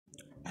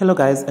Hello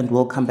guys, and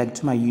welcome back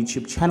to my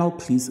YouTube channel.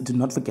 Please do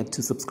not forget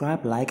to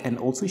subscribe, like and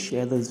also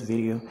share this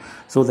video.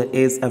 So there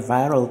is a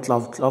viral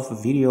TLOF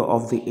TLOF video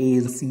of the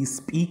ANC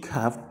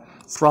speaker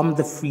from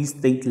the Free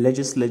State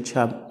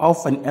legislature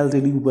of an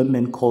elderly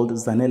woman called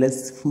Zanele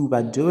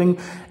Sifuba doing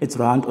its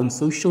round on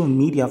social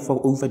media for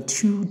over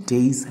 2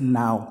 days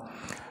now.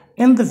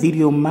 In the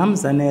video, Mam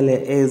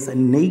Zanele is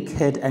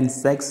naked and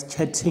sex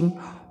chatting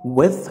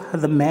with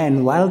the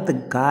man while the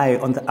guy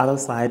on the other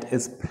side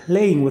is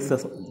playing with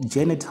his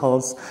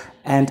genitals,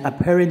 and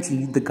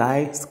apparently the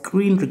guy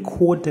screen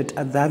recorded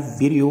that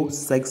video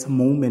sex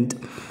moment,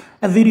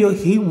 a video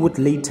he would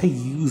later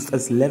use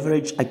as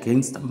leverage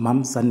against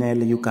Mam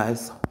Zanele, you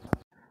guys.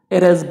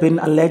 It has been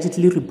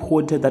allegedly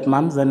reported that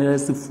Mam Zanele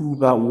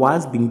Sifuba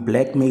was being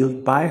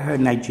blackmailed by her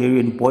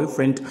Nigerian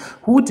boyfriend,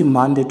 who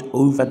demanded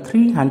over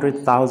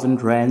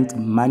 300,000 rand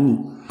money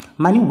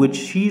which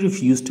she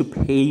refused to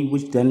pay,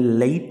 which then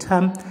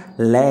later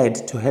led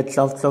to her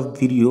TLOF TLOF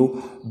video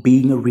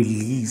being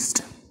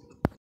released.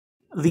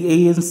 The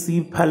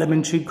ANC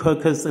Parliamentary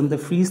Caucus in the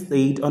Free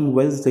State on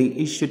Wednesday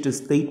issued a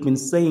statement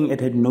saying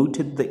it had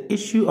noted the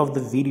issue of the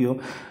video,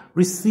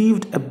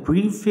 received a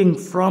briefing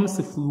from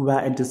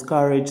Sifuba, and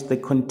discouraged the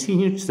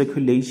continued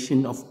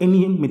circulation of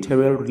any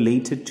material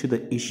related to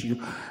the issue.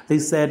 They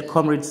said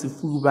Comrade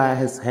Sifuba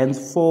has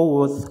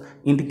henceforth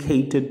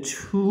indicated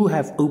to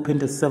have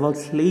opened a civil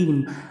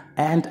claim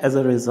and as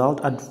a result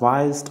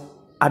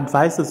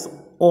advises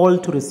all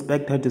to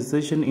respect her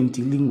decision in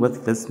dealing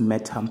with this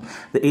matter.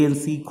 The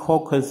ANC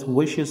caucus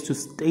wishes to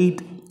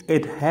state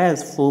it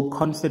has full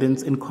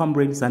confidence in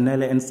Comrade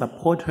Zanele and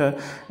support her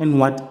in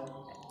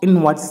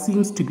what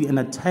seems to be an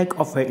attack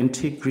of her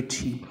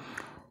integrity.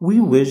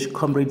 We wish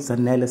Comrade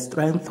Zanele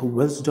strength,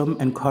 wisdom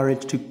and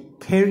courage to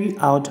carry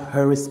out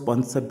her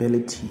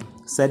responsibility,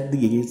 said the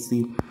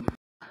ANC.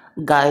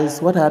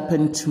 Guys, what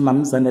happened to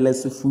Mam Zanele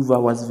Sifuba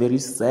was very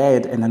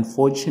sad and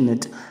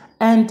unfortunate,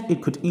 and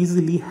it could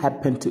easily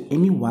happen to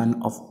any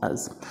one of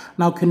us.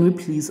 Now, can we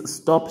please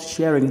stop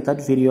sharing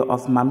that video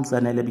of Mam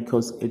Zanele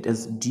because it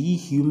is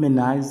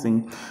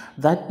dehumanizing?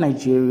 That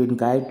Nigerian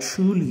guy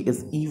truly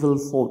is evil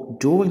for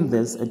doing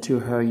this to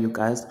her, you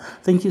guys.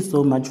 Thank you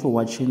so much for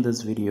watching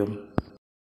this video.